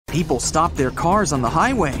People stop their cars on the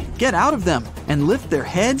highway, get out of them, and lift their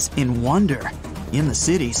heads in wonder. In the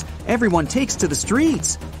cities, everyone takes to the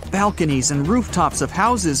streets. Balconies and rooftops of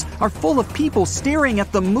houses are full of people staring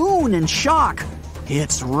at the moon in shock.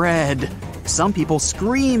 It's red. Some people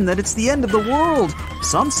scream that it's the end of the world.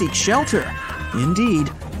 Some seek shelter. Indeed,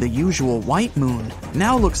 the usual white moon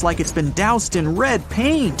now looks like it's been doused in red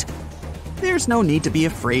paint. There's no need to be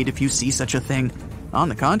afraid if you see such a thing. On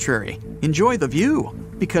the contrary, enjoy the view,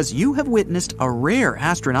 because you have witnessed a rare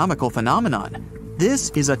astronomical phenomenon.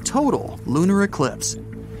 This is a total lunar eclipse.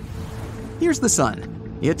 Here's the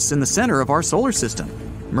sun. It's in the center of our solar system.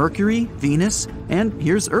 Mercury, Venus, and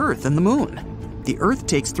here's Earth and the moon. The Earth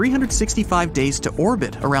takes 365 days to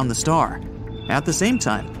orbit around the star. At the same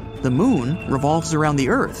time, the moon revolves around the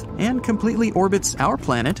Earth and completely orbits our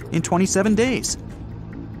planet in 27 days.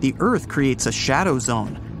 The Earth creates a shadow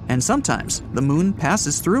zone, and sometimes the moon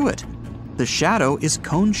passes through it. The shadow is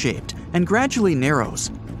cone-shaped and gradually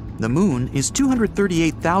narrows. The moon is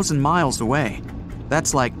 238,000 miles away.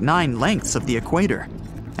 That's like 9 lengths of the equator.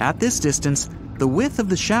 At this distance, the width of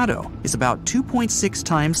the shadow is about 2.6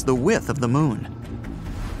 times the width of the moon.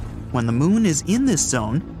 When the moon is in this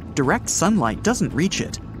zone, direct sunlight doesn't reach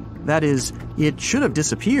it. That is, it should have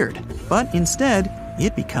disappeared, but instead,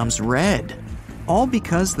 it becomes red. All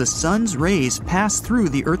because the sun's rays pass through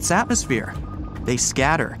the Earth's atmosphere. They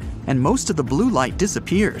scatter, and most of the blue light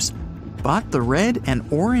disappears. But the red and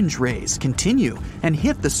orange rays continue and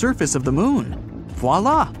hit the surface of the moon.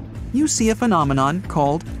 Voila! You see a phenomenon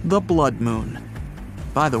called the blood moon.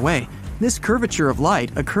 By the way, this curvature of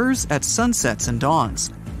light occurs at sunsets and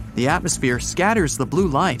dawns. The atmosphere scatters the blue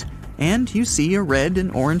light, and you see a red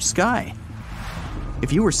and orange sky.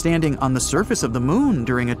 If you were standing on the surface of the moon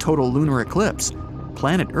during a total lunar eclipse,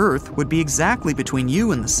 planet Earth would be exactly between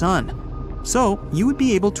you and the sun. So you would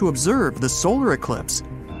be able to observe the solar eclipse.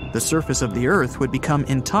 The surface of the Earth would become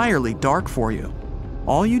entirely dark for you.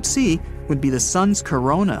 All you'd see would be the sun's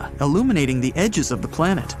corona illuminating the edges of the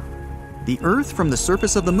planet. The Earth from the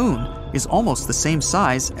surface of the moon is almost the same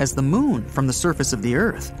size as the moon from the surface of the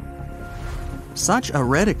Earth. Such a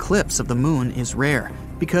red eclipse of the moon is rare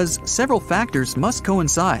because several factors must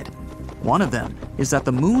coincide. One of them is that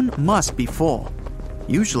the moon must be full.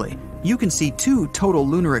 Usually, you can see 2 total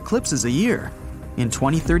lunar eclipses a year. In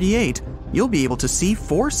 2038, you'll be able to see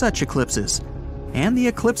 4 such eclipses. And the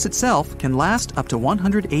eclipse itself can last up to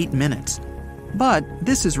 108 minutes. But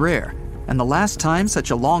this is rare, and the last time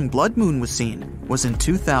such a long blood moon was seen was in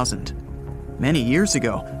 2000. Many years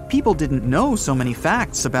ago, people didn't know so many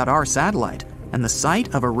facts about our satellite, and the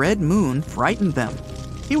sight of a red moon frightened them.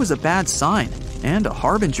 It was a bad sign and a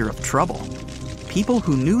harbinger of trouble. People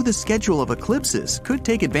who knew the schedule of eclipses could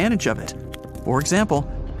take advantage of it. For example,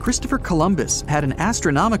 Christopher Columbus had an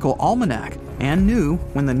astronomical almanac and knew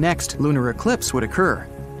when the next lunar eclipse would occur.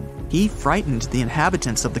 He frightened the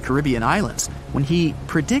inhabitants of the Caribbean islands when he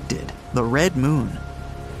predicted the red moon.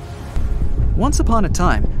 Once upon a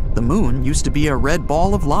time, the moon used to be a red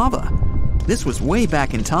ball of lava. This was way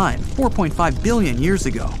back in time, 4.5 billion years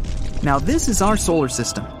ago. Now this is our solar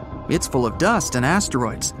system. It's full of dust and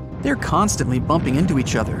asteroids. They're constantly bumping into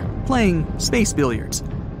each other, playing space billiards.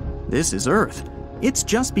 This is Earth. It's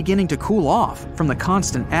just beginning to cool off from the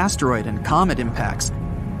constant asteroid and comet impacts.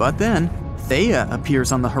 But then, Theia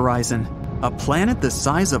appears on the horizon, a planet the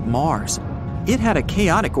size of Mars. It had a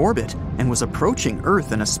chaotic orbit and was approaching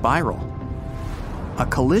Earth in a spiral. A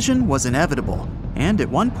collision was inevitable, and at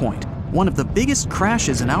one point, one of the biggest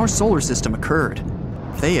crashes in our solar system occurred.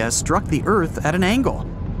 Theia struck the Earth at an angle.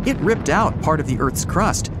 It ripped out part of the Earth's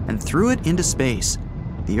crust and threw it into space.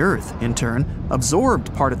 The Earth, in turn,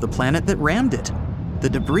 absorbed part of the planet that rammed it. The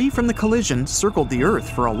debris from the collision circled the Earth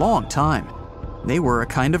for a long time. They were a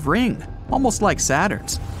kind of ring, almost like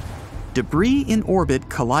Saturn's. Debris in orbit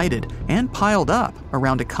collided and piled up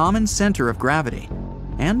around a common center of gravity.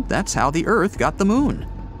 And that's how the Earth got the moon.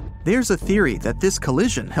 There's a theory that this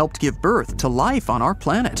collision helped give birth to life on our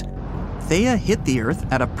planet. Theia hit the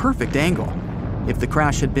Earth at a perfect angle. If the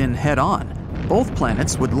crash had been head-on, both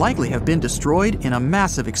planets would likely have been destroyed in a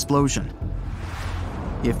massive explosion.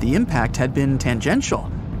 If the impact had been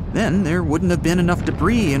tangential, then there wouldn't have been enough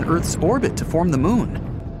debris in Earth's orbit to form the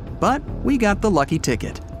moon. But we got the lucky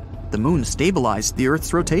ticket. The moon stabilized the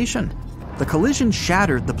Earth's rotation. The collision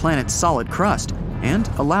shattered the planet's solid crust and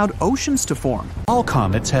allowed oceans to form. All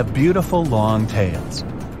comets have beautiful long tails.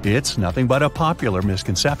 It's nothing but a popular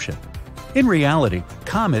misconception. In reality,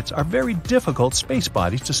 comets are very difficult space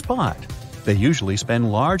bodies to spot. They usually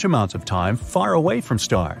spend large amounts of time far away from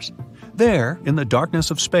stars. There, in the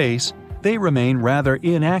darkness of space, they remain rather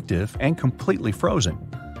inactive and completely frozen.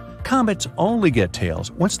 Comets only get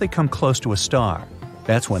tails once they come close to a star.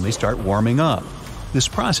 That's when they start warming up. This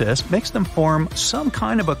process makes them form some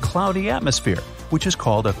kind of a cloudy atmosphere, which is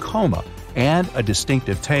called a coma, and a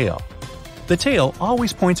distinctive tail. The tail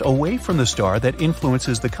always points away from the star that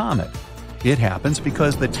influences the comet. It happens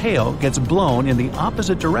because the tail gets blown in the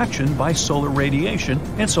opposite direction by solar radiation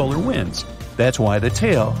and solar winds. That's why the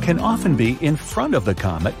tail can often be in front of the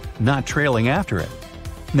comet, not trailing after it.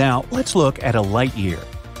 Now, let's look at a light year.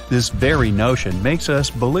 This very notion makes us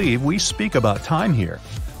believe we speak about time here.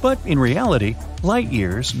 But in reality, light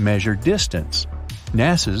years measure distance.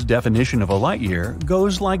 NASA's definition of a light year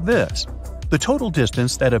goes like this: the total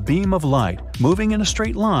distance that a beam of light moving in a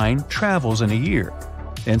straight line travels in a year.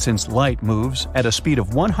 And since light moves at a speed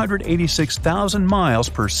of 186,000 miles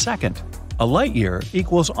per second, a light year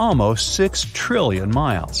equals almost 6 trillion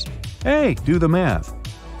miles. Hey, do the math.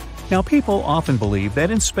 Now, people often believe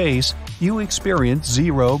that in space you experience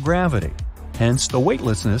zero gravity, hence the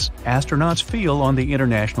weightlessness astronauts feel on the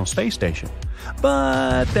International Space Station.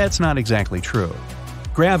 But that's not exactly true.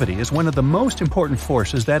 Gravity is one of the most important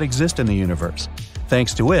forces that exist in the universe.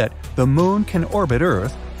 Thanks to it, the Moon can orbit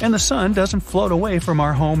Earth, and the Sun doesn't float away from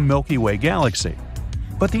our home Milky Way galaxy.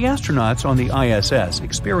 But the astronauts on the ISS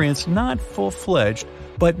experience not full-fledged,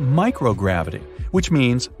 but microgravity, which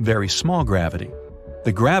means very small gravity.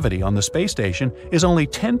 The gravity on the space station is only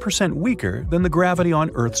 10% weaker than the gravity on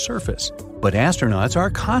Earth's surface, but astronauts are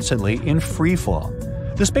constantly in freefall.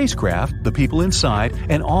 The spacecraft, the people inside,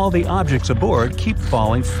 and all the objects aboard keep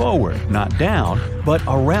falling forward, not down, but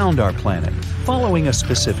around our planet, following a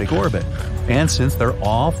specific orbit. And since they're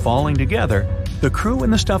all falling together, the crew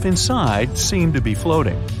and the stuff inside seem to be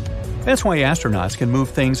floating. That's why astronauts can move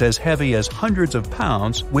things as heavy as hundreds of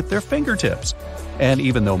pounds with their fingertips. And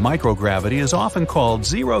even though microgravity is often called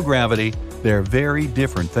zero gravity, they're very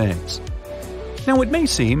different things. Now, it may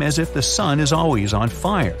seem as if the sun is always on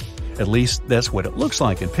fire. At least that's what it looks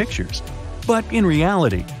like in pictures. But in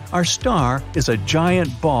reality, our star is a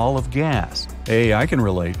giant ball of gas. Hey, I can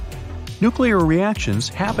relate. Nuclear reactions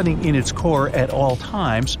happening in its core at all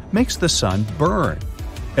times makes the sun burn.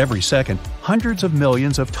 Every second, hundreds of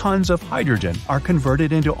millions of tons of hydrogen are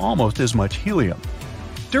converted into almost as much helium.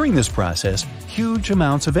 During this process, huge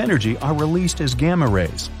amounts of energy are released as gamma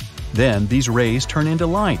rays. Then these rays turn into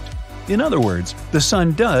light. In other words, the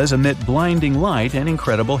sun does emit blinding light and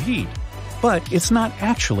incredible heat. But it's not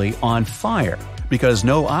actually on fire, because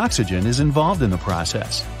no oxygen is involved in the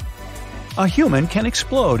process. A human can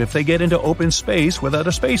explode if they get into open space without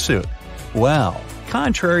a spacesuit. Well,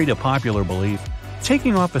 contrary to popular belief,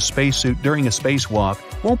 taking off a spacesuit during a spacewalk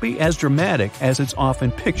won't be as dramatic as it's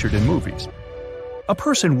often pictured in movies. A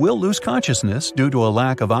person will lose consciousness due to a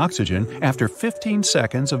lack of oxygen after 15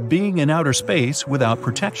 seconds of being in outer space without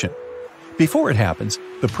protection. Before it happens,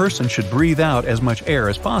 the person should breathe out as much air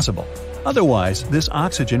as possible. Otherwise, this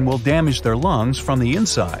oxygen will damage their lungs from the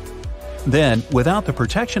inside. Then, without the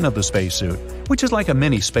protection of the spacesuit, which is like a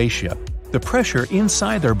mini spaceship, the pressure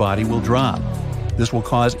inside their body will drop. This will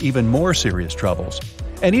cause even more serious troubles.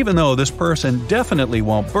 And even though this person definitely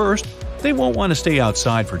won't burst, they won't want to stay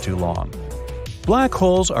outside for too long. Black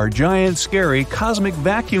holes are giant, scary cosmic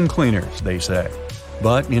vacuum cleaners, they say.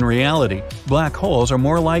 But in reality, black holes are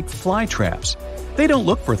more like fly traps. They don't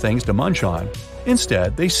look for things to munch on.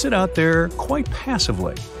 Instead, they sit out there quite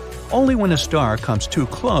passively. Only when a star comes too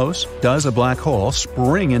close does a black hole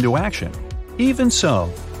spring into action. Even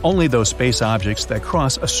so, only those space objects that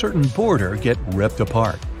cross a certain border get ripped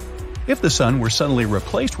apart. If the sun were suddenly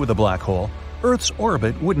replaced with a black hole, Earth's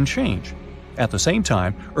orbit wouldn't change. At the same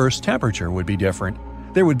time, Earth's temperature would be different.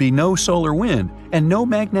 There would be no solar wind, and no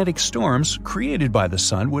magnetic storms created by the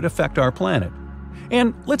sun would affect our planet.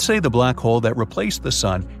 And let's say the black hole that replaced the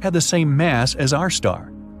sun had the same mass as our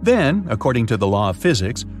star. Then, according to the law of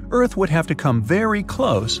physics, Earth would have to come very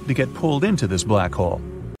close to get pulled into this black hole.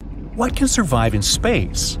 What can survive in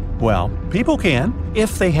space? Well, people can,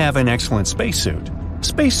 if they have an excellent spacesuit.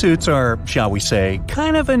 Spacesuits are, shall we say,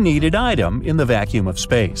 kind of a needed item in the vacuum of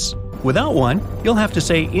space. Without one, you'll have to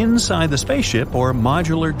stay inside the spaceship or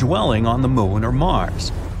modular dwelling on the Moon or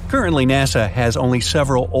Mars. Currently, NASA has only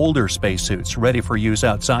several older spacesuits ready for use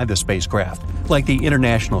outside the spacecraft, like the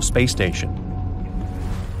International Space Station.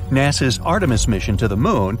 NASA's Artemis mission to the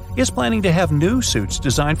Moon is planning to have new suits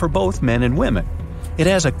designed for both men and women. It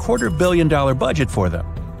has a $250 million budget for them.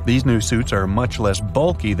 These new suits are much less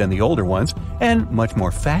bulky than the older ones and much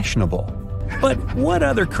more fashionable. But what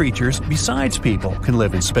other creatures besides people can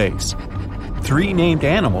live in space? 3 named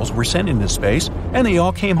animals were sent into space, and they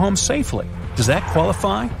all came home safely. Does that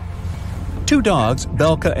qualify? Two dogs,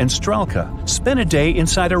 Belka and Strelka, spent a day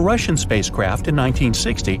inside a Russian spacecraft in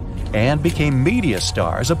 1960 and became media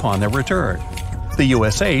stars upon their return. The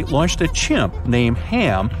USA launched a chimp named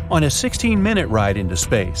Ham on a 16-minute ride into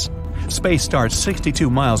space. Space starts 62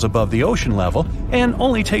 miles above the ocean level and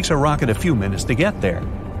only takes a rocket a few minutes to get there.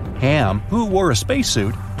 Ham, who wore a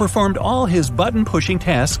spacesuit, performed all his button-pushing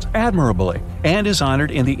tasks admirably and is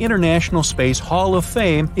honored in the International Space Hall of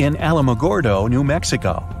Fame in Alamogordo, New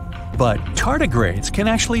Mexico. But tardigrades can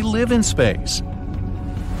actually live in space.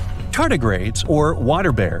 Tardigrades, or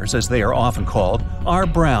water bears as they are often called, are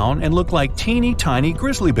brown and look like teeny tiny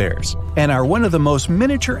grizzly bears, and are one of the most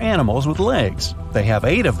miniature animals with legs. They have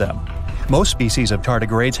 8 of them. Most species of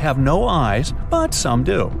tardigrades have no eyes, but some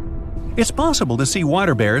do. It's possible to see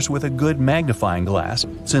water bears with a good magnifying glass,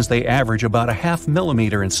 since they average about a ½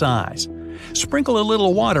 millimeter in size. Sprinkle a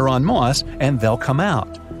little water on moss and they'll come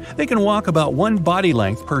out. They can walk about 1 body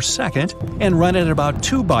length per second and run at about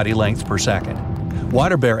 2 body lengths per second.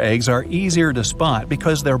 Water bear eggs are easier to spot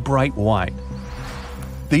because they're bright white.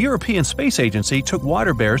 The European Space Agency took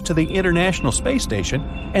water bears to the International Space Station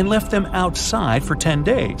and left them outside for 10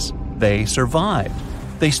 days. They survived.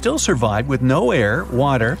 They still survived with no air,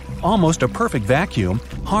 water, almost a perfect vacuum,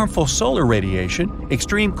 harmful solar radiation,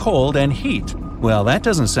 extreme cold, and heat. Well, that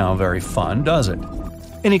doesn't sound very fun, does it?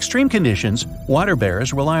 In extreme conditions, water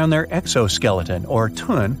bears rely on their exoskeleton, or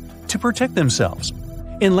tun, to protect themselves.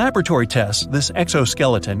 In laboratory tests, this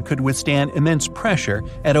exoskeleton could withstand immense pressure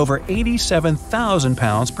at over 87,000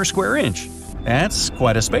 pounds per square inch. That's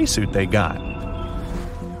quite a spacesuit they got.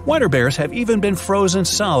 Water bears have even been frozen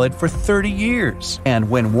solid for 30 years, and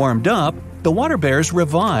when warmed up, the water bears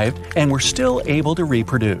revived and were still able to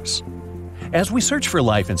reproduce. As we search for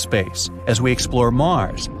life in space, as we explore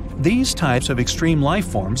Mars, these types of extreme life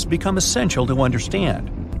forms become essential to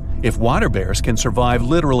understand. If water bears can survive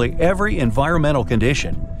literally every environmental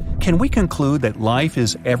condition, can we conclude that life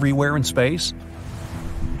is everywhere in space?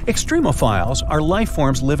 Extremophiles are life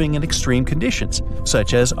forms living in extreme conditions,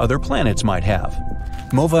 such as other planets might have.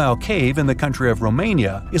 Mobile Cave in the country of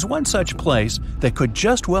Romania is one such place that could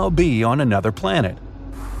just well be on another planet.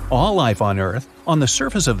 All life on Earth, on the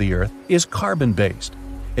surface of the Earth, is carbon-based.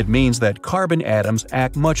 It means that carbon atoms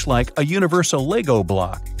act much like a universal Lego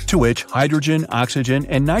block, to which hydrogen, oxygen,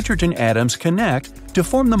 and nitrogen atoms connect to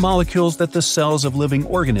form the molecules that the cells of living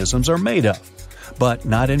organisms are made of. But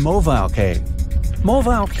not in Mobile Cave.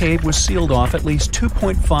 Mobile Cave was sealed off at least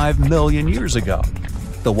 2.5 million years ago.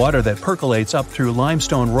 The water that percolates up through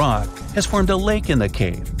limestone rock has formed a lake in the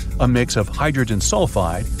cave, a mix of hydrogen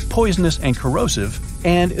sulfide, poisonous and corrosive,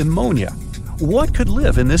 and ammonia. What could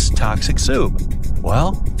live in this toxic soup?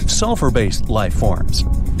 Well, sulfur-based life forms.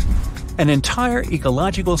 An entire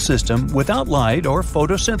ecological system without light or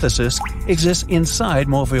photosynthesis exists inside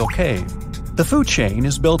Mobile Cave. The food chain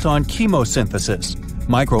is built on chemosynthesis,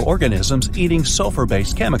 microorganisms eating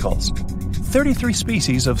sulfur-based chemicals. 33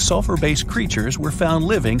 species of sulfur-based creatures were found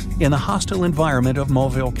living in the hostile environment of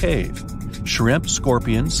Mobile Cave. Shrimp,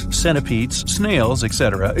 scorpions, centipedes, snails,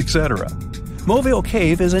 etc., etc. Mobile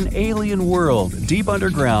Cave is an alien world deep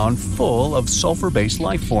underground full of sulfur-based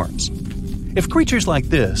life forms. If creatures like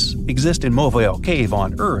this exist in Mobile Cave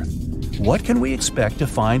on Earth, what can we expect to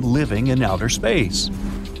find living in outer space?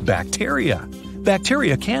 Bacteria.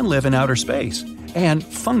 Bacteria can live in outer space, and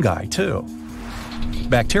fungi too.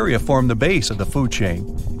 Bacteria form the base of the food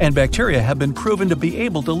chain, and bacteria have been proven to be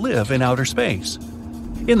able to live in outer space.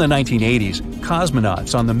 In the 1980s,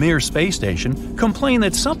 cosmonauts on the Mir space station complained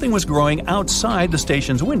that something was growing outside the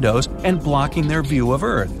station's windows and blocking their view of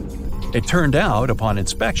Earth. It turned out, upon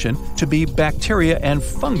inspection, to be bacteria and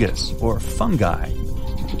fungus, or fungi.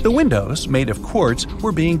 The windows, made of quartz,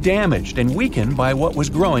 were being damaged and weakened by what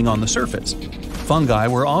was growing on the surface. Fungi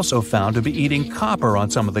were also found to be eating copper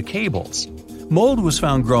on some of the cables. Mold was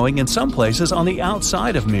found growing in some places on the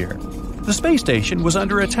outside of Mir. The space station was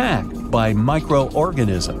under attack by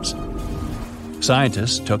microorganisms.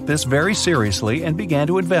 Scientists took this very seriously and began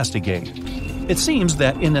to investigate. It seems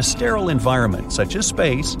that in a sterile environment such as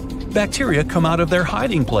space, bacteria come out of their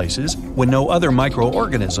hiding places when no other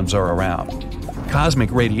microorganisms are around.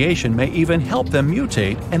 Cosmic radiation may even help them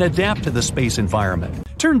mutate and adapt to the space environment.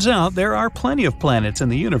 Turns out there are plenty of planets in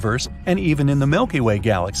the universe, and even in the Milky Way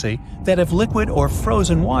galaxy, that have liquid or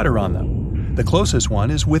frozen water on them. The closest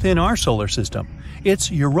one is within our solar system.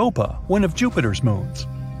 It's Europa, one of Jupiter's moons.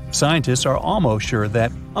 Scientists are almost sure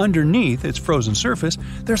that underneath its frozen surface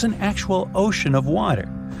there's an actual ocean of water.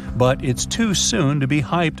 But it's too soon to be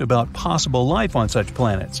hyped about possible life on such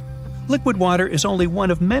planets. Liquid water is only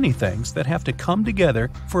one of many things that have to come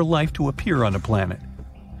together for life to appear on a planet.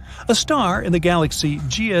 A star in the galaxy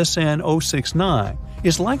GSN 069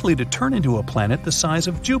 is likely to turn into a planet the size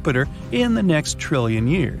of Jupiter in the next trillion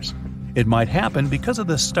years. It might happen because of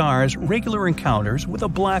the star's regular encounters with a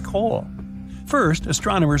black hole. First,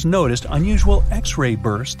 astronomers noticed unusual X-ray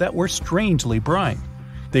bursts that were strangely bright.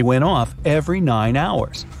 They went off every 9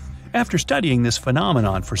 hours. After studying this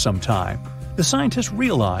phenomenon for some time, the scientists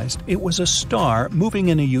realized it was a star moving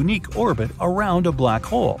in a unique orbit around a black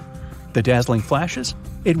hole. The dazzling flashes?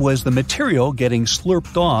 It was the material getting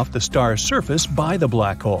slurped off the star's surface by the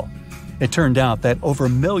black hole. It turned out that over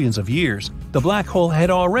millions of years, the black hole had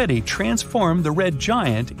already transformed the red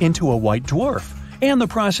giant into a white dwarf, and the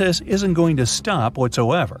process isn't going to stop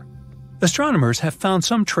whatsoever. Astronomers have found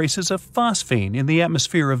some traces of phosphine in the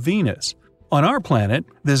atmosphere of Venus. On our planet,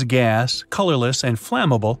 this gas, colorless and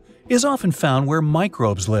flammable, is often found where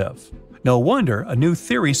microbes live. No wonder a new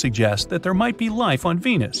theory suggests that there might be life on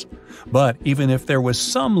Venus. But even if there was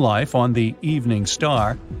some life on the evening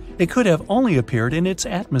star, it could have only appeared in its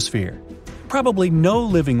atmosphere. Probably no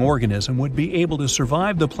living organism would be able to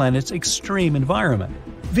survive the planet's extreme environment.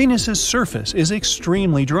 Venus's surface is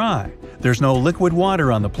extremely dry. There's no liquid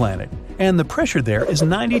water on the planet, and the pressure there is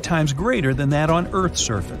 90 times greater than that on Earth's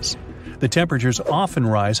surface. The temperatures often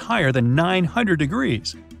rise higher than 900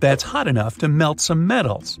 degrees. That's hot enough to melt some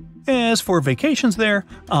metals. As for vacations there,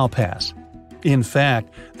 I'll pass. In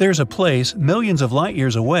fact, there's a place millions of light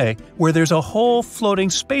years away where there's a whole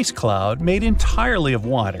floating space cloud made entirely of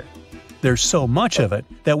water. There's so much of it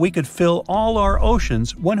that we could fill all our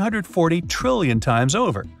oceans 140 trillion times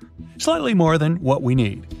over. Slightly more than what we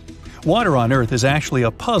need. Water on Earth is actually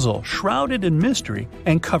a puzzle shrouded in mystery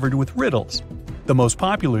and covered with riddles. The most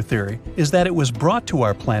popular theory is that it was brought to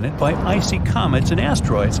our planet by icy comets and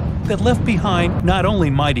asteroids that left behind not only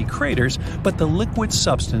mighty craters, but the liquid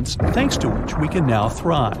substance thanks to which we can now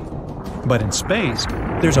thrive. But in space,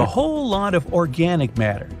 there's a whole lot of organic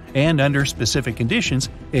matter, and under specific conditions,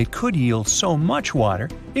 it could yield so much water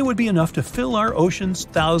it would be enough to fill our oceans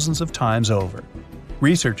thousands of times over.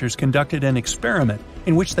 Researchers conducted an experiment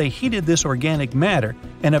in which they heated this organic matter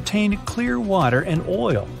and obtained clear water and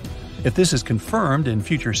oil. If this is confirmed in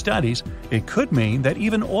future studies, it could mean that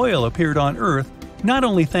even oil appeared on Earth not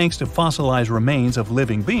only thanks to fossilized remains of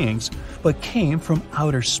living beings, but came from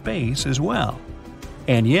outer space as well.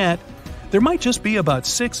 And yet, there might just be about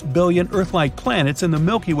 6 billion Earth-like planets in the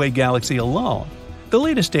Milky Way galaxy alone. The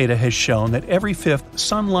latest data has shown that every fifth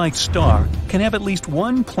Sun-like star can have at least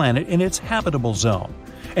one planet in its habitable zone.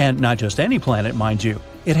 And not just any planet, mind you.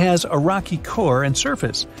 It has a rocky core and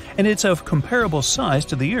surface, and it's of comparable size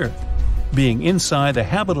to the Earth. Being inside the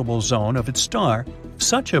habitable zone of its star,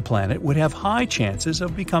 such a planet would have high chances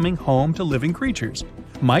of becoming home to living creatures,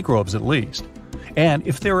 microbes at least. And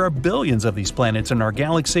if there are billions of these planets in our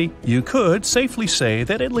galaxy, you could safely say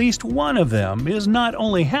that at least one of them is not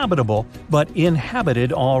only habitable, but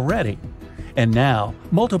inhabited already. And now,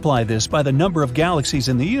 multiply this by the number of galaxies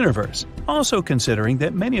in the universe, also considering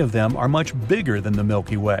that many of them are much bigger than the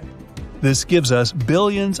Milky Way. This gives us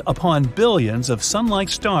billions upon billions of Sun-like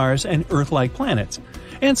stars and Earth-like planets,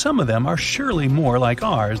 and some of them are surely more like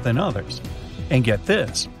ours than others. And get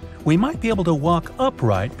this, we might be able to walk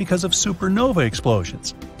upright because of supernova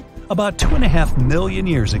explosions. About 2.5 million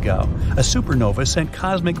years ago, a supernova sent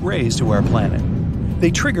cosmic rays to our planet.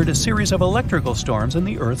 They triggered a series of electrical storms in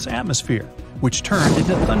the Earth's atmosphere, which turned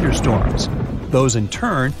into thunderstorms. Those in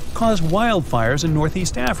turn caused wildfires in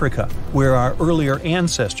Northeast Africa, where our earlier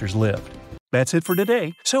ancestors lived. That's it for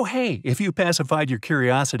today. So hey, if you pacified your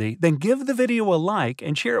curiosity, then give the video a like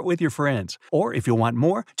and share it with your friends. Or if you want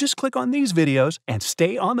more, just click on these videos and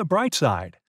stay on the bright side.